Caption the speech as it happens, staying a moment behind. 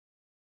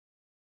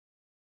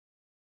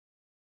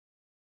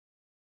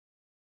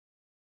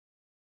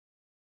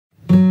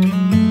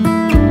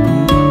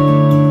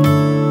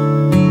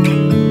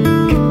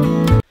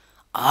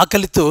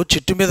ఆకలితో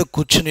చెట్టు మీద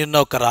కూర్చుని ఉన్న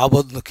ఒక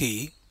రాబందుకి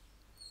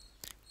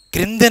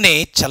క్రిందనే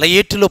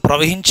చలయేటిలో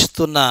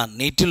ప్రవహించుతున్న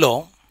నీటిలో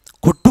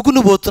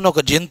కొట్టుకుని పోతున్న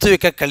ఒక జంతువు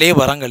యొక్క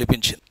కళేబరం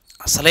కనిపించింది.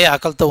 అసలే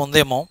ఆకలితో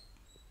ఉందేమో.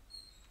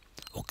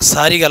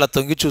 ఒకసారిగా అలా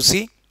తొంగి చూసి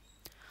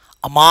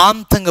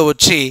అమాంతంగా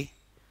వచ్చి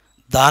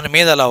దాని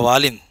మీద అలా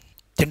వాలింది.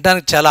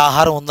 తినడానికి చాలా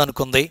ఆహారం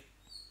ఉందనుకుంది.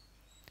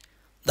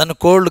 దాని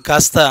కోళ్ళు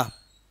కాస్త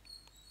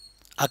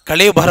ఆ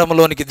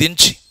కళేబరంలోనికి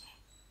దించి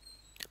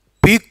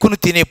పీక్కుని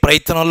తినే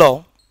ప్రయత్నంలో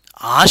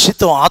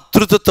ఆశతో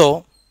ఆతృతతో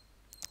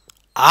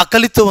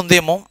ఆకలితో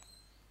ఉందేమో,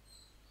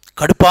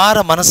 కడుపార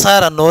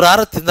మనసార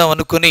నోరార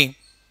తిందామనుకుని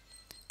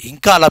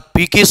ఇంకా అలా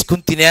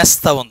పీకేసుకుని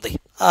తినేస్తూ ఉంది.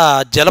 ఆ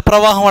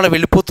జలప్రవాహం అలా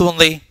వెళ్ళిపోతూ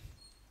ఉంది.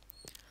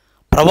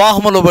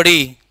 ప్రవాహంలో పడి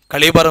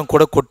కళేబరం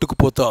కూడా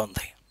కొట్టుకుపోతూ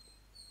ఉంది.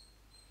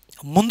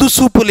 ముందు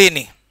చూపు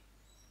లేని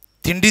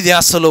తిండి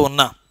ధ్యాసలో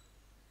ఉన్న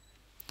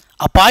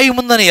అపాయం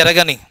ఉందని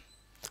ఎరగని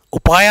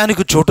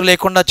ఉపాయానికి చోటు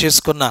లేకుండా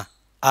చేసుకున్న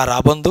ఆ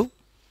రాబందు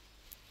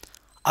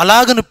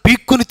అలాగను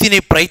పీక్కుని తినే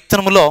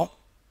ప్రయత్నంలో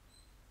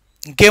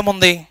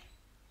ఇంకేముంది,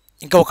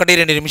 ఇంకా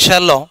 1-2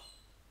 నిమిషాల్లో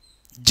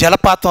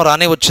జలపాతం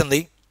రానే వచ్చింది.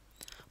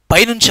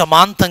 పైనుంచి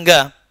అమాంతంగా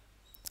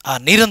ఆ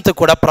నీరంతా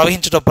కూడా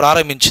ప్రవహించడం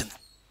ప్రారంభించింది.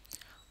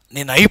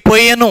 నేను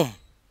అయిపోయాను,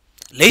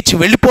 లేచి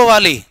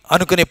వెళ్ళిపోవాలి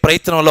అనుకునే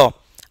ప్రయత్నంలో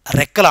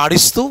రెక్కలు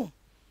ఆడిస్తూ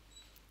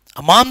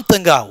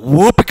అమాంతంగా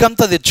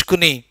ఓపికంతా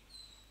తెచ్చుకుని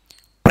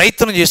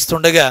ప్రయత్నం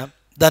చేస్తుండగా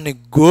దాని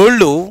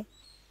గోళ్ళు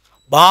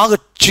బాగా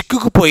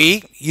చిక్కుకుపోయి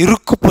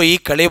ఇరుక్కుపోయి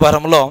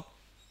కళేబరంలో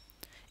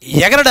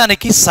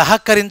ఎగరడానికి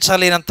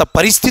సహకరించలేనంత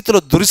పరిస్థితిలో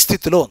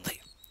దుస్థితిలో ఉంది.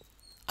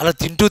 అలా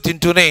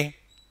తింటూనే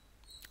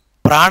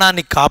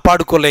ప్రాణాన్ని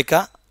కాపాడుకోలేక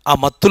ఆ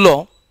మత్తులో,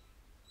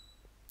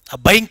 ఆ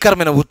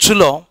భయంకరమైన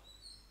ఉచ్చులో,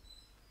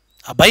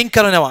 ఆ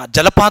భయంకరమైన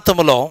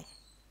జలపాతములో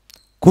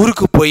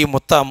కూరుకుపోయి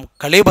మొత్తం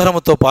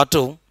కళేబరముతో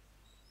పాటు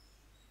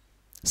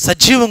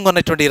సజీవంగా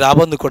ఉన్నటువంటి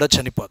రాబందు కూడా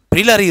చనిపోదు.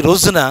 ప్రియులారా, ఈ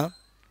రోజున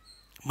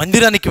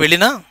మందిరానికి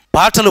వెళ్ళినా,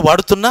 పాటలు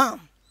పాడుతున్నా,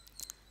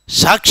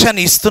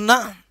 సాక్ష్యాన్ని ఇస్తున్నా,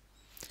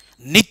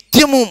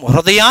 నిత్యము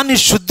హృదయాన్ని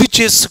శుద్ధి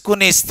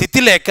చేసుకునే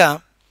స్థితి లేక,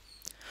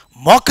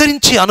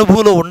 మోకరించి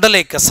అనుభవంలో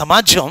ఉండలేక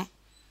సమాజం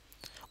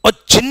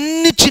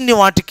చిన్ని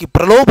వాటికి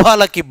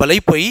ప్రలోభాలకి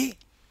బలైపోయి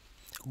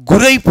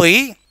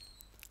గురైపోయి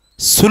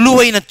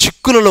సులువైన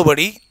చిక్కులలో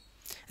పడి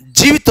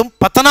జీవితం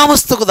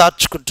పతనావస్థకు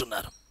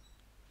దాచుకుంటున్నారు.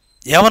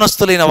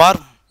 యవనస్తులైన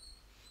వారు,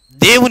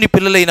 దేవుని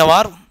పిల్లలైన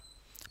వారు,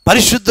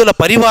 పరిశుద్ధుల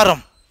పరివారం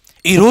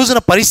ఈ రోజున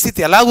పరిస్థితి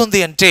ఎలాగుంది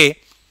అంటే,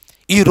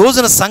 ఈ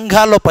రోజున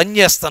సంఘాల్లో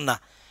పనిచేస్తున్న,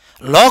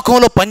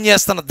 లోకంలో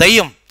పనిచేస్తున్న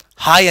దయ్యం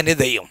హాయ్ అనే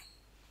దయ్యం.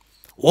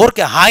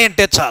 ఊరికే హాయ్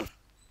అంటే చాలు,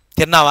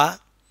 తిన్నావా,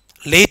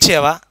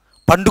 లేచావా,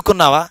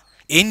 పండుకున్నావా,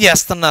 ఏం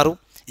చేస్తున్నారు,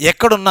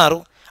 ఎక్కడున్నారు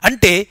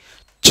అంటే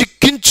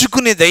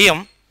చిక్కించుకునే దయ్యం,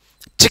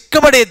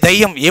 చిక్కబడే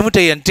దయ్యం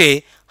ఏమిటి అంటే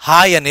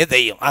హాయ్ అనే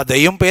దయ్యం. ఆ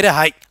దయ్యం పేరే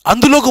హాయ్.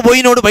 అందులోకి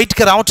పోయినోడు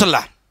బయటికి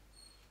రావటంలా.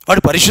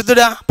 వాడు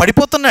పరిశుద్ధుడా,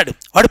 పడిపోతున్నాడు.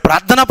 వాడు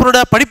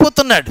ప్రార్థనాపరుడా,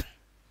 పడిపోతున్నాడు.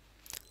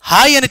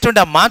 హాయ్ అనేటువంటి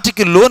ఆ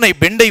మాటకి లోనై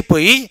బెండ్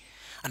అయిపోయి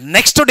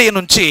నెక్స్ట్ డే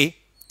నుంచి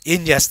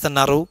ఏం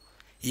చేస్తున్నారు,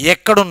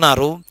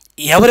 ఎక్కడున్నారు,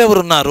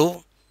 ఎవరెవరున్నారు,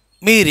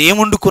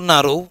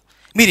 మీరేముండుకున్నారు,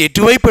 మీరు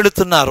ఎటువైపు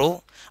వెళుతున్నారు,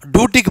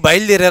 డ్యూటీకి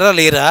బయలుదేరారా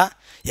లేరా,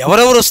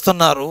 ఎవరెవరు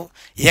వస్తున్నారు,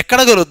 ఎక్కడ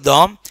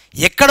కలుద్దాం,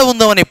 ఎక్కడ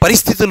ఉందాం అనే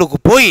పరిస్థితులకు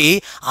పోయి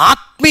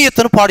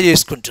ఆత్మీయతను పాడు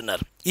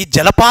చేసుకుంటున్నారు. ఈ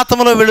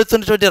జలపాతంలో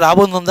వెళుతున్నటువంటి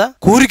రాబందు ఉందా,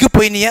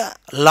 కూరికిపోయినాయా,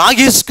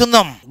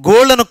 లాగేసుకుందాం,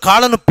 గోళ్లను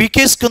కాళ్ళను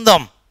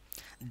పీకేసుకుందాం,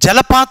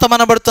 జలపాతం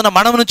అనబడుతున్న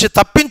మనం నుంచి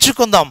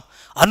తప్పించుకుందాం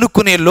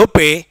అనుకునే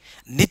లోపే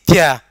నిత్య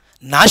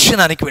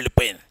నాశనానికి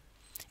వెళ్ళిపోయింది.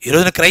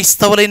 ఈరోజున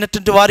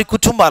క్రైస్తవులైనటువంటి వారి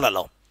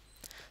కుటుంబాలలో,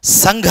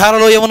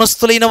 సంఘాలలో,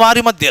 యవనస్తులైన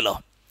వారి మధ్యలో,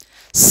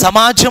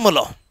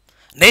 సమాజములో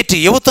నేటి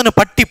యువతను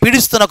పట్టి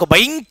పీడిస్తున్న ఒక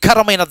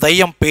భయంకరమైన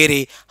దయ్యం పేరే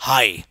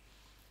హాయ్.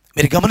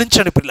 మీరు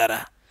గమనించండి పిల్లారా,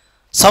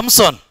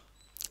 సంసోన్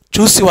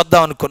చూసి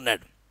వద్దాం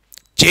అనుకున్నాడు,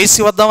 చేసి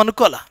వద్దాం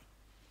అనుకోలా,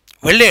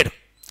 వెళ్ళాడు.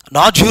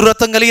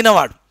 నాజూరతం కలిగిన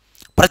వాడు,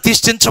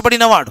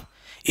 ప్రతిష్ఠించబడిన వాడు,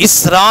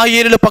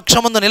 ఇశ్రాయేలుల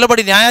పక్షమందు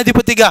నిలబడి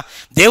న్యాయాధిపతిగా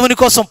దేవుని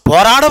కోసం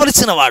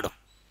పోరాడవలసిన వాడు,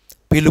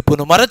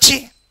 పిలుపును మరచి,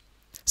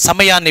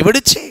 సమయాన్ని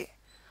విడిచి,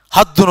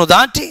 హద్దును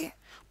దాటి,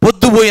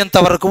 పొద్దుపోయేంత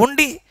వరకు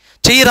ఉండి,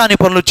 చేయరాని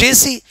పనులు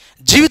చేసి,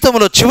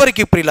 జీవితంలో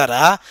చివరికి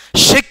ప్రియులారా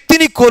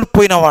శక్తిని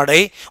కోల్పోయిన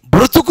వాడై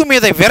బ్రతుకు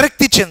మీద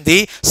విరక్తి చెంది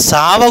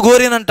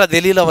సావగోరినంట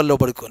దెలీలా వల్ల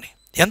పడుకొని.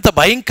 ఎంత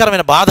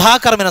భయంకరమైన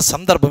బాధాకరమైన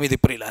సందర్భం ఇది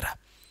ప్రియులారా.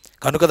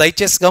 కనుక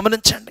దయచేసి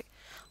గమనించండి,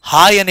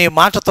 హాయ్ అనే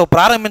మాటతో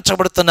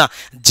ప్రారంభించబడుతున్న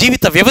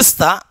జీవిత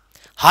వ్యవస్థ,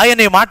 హాయ్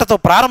అనే మాటతో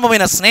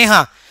ప్రారంభమైన స్నేహ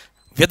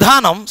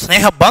విధానం,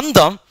 స్నేహ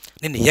బంధం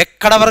నిన్ను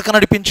ఎక్కడ వరకు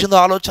నడిపించిందో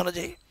ఆలోచన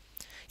చేయి.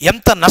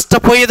 ఎంత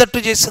నష్టపోయేటట్టు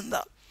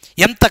చేసిందో,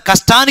 ఎంత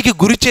కష్టానికి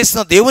గురి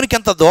చేసిందో, దేవునికి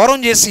ఎంత దూరం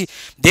చేసి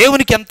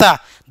దేవునికి ఎంత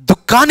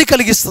దుఃఖాన్ని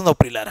కలిగిస్తుందో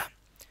ప్రియులారా.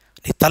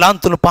 నీ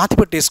తలాంతులు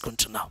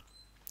పాతిపెట్టేసుకుంటున్నావు,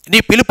 నీ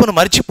పిలుపును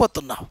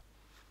మర్చిపోతున్నావు,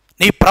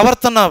 నీ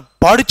ప్రవర్తన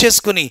పాడు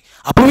చేసుకుని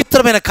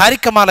అపవిత్రమైన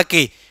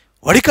కార్యక్రమాలకి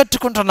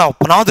వడికట్టుకుంటున్నావు,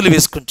 పునాదులు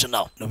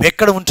వేసుకుంటున్నావు.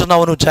 నువ్వెక్కడ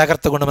ఉంటున్నావు, నువ్వు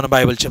జాగ్రత్తగా ఉండమని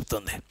బైబిల్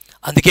చెప్తుంది.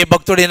 అందుకే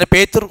భక్తుడైన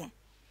పేతురు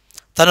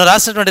తను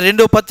రాసినటువంటి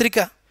 2వ పత్రిక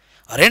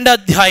 2వ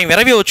అధ్యాయం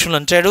 20వ వచనంలో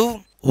అంటాడు,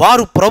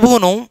 వారు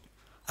ప్రభువును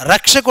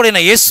రక్షకుడైన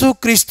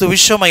యేసుక్రీస్తు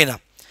విషయమైన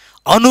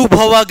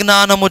అనుభవ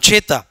జ్ఞానము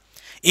చేత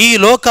ఈ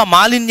లోక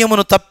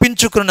మాలిన్యమును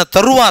తప్పించుకున్న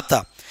తరువాత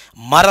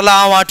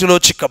మరలా వాటిలో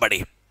చిక్కబడి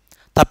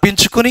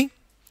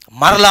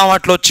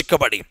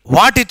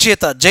వాటి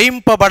చేత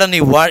జయింపబడని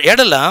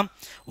ఎడల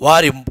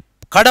వారి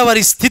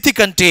కడవరి స్థితి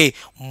కంటే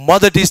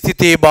మొదటి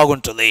స్థితి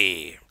బాగుంటుంది.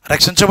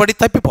 రక్షించబడి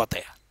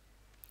తప్పిపోతాయి,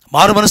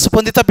 మారు మనసు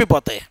పొంది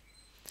తప్పిపోతాయి,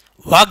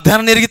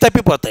 వాగ్దానం ఎరిగి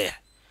తప్పిపోతాయి.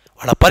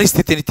 వాళ్ళ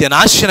పరిస్థితి నిత్య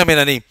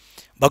నాశనమేనని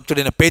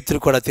భక్తుడైన పేతురు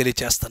కూడా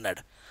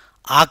తెలియచేస్తున్నాడు.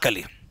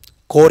 ఆకలి,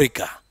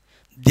 కోరిక,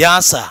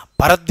 ధ్యాస,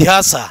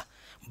 పరధ్యాస,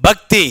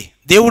 భక్తి,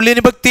 దేవుడు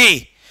లేని భక్తి,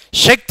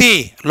 శక్తి,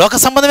 లోక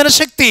సంబంధమైన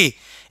శక్తి,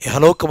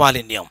 ఇహలోక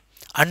మాలిన్యం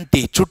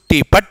అంటి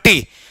చుట్టి పట్టి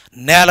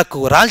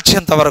నేలకు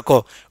రాల్చేంత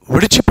వరకు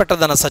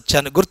విడిచిపెట్టదన్న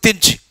సత్యాన్ని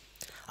గుర్తించి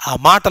ఆ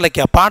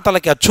మాటలకి, ఆ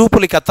పాటలకి, ఆ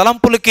చూపులకి, ఆ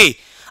తలంపులకి,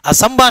 ఆ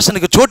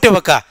సంభాషణకి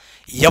చోటివ్వక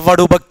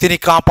ఎవడు భక్తిని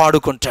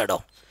కాపాడుకుంటాడో,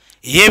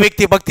 ఏ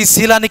వ్యక్తి భక్తి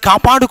శీలాన్ని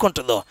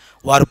కాపాడుకుంటుందో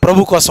వారు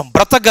ప్రభు కోసం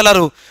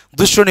బ్రతకగలరు,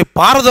 దుష్టుని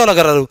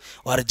పారదోలగలరు,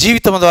 వారి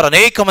జీవితం ద్వారా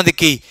అనేక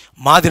మందికి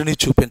మాదిరిని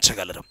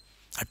చూపించగలరు.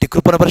 అట్టి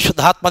కృపణ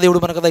పరిశుద్ధాత్మదేవుడు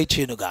మనకు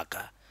దయచేయునుగాక.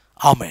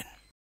 ఆమేన్.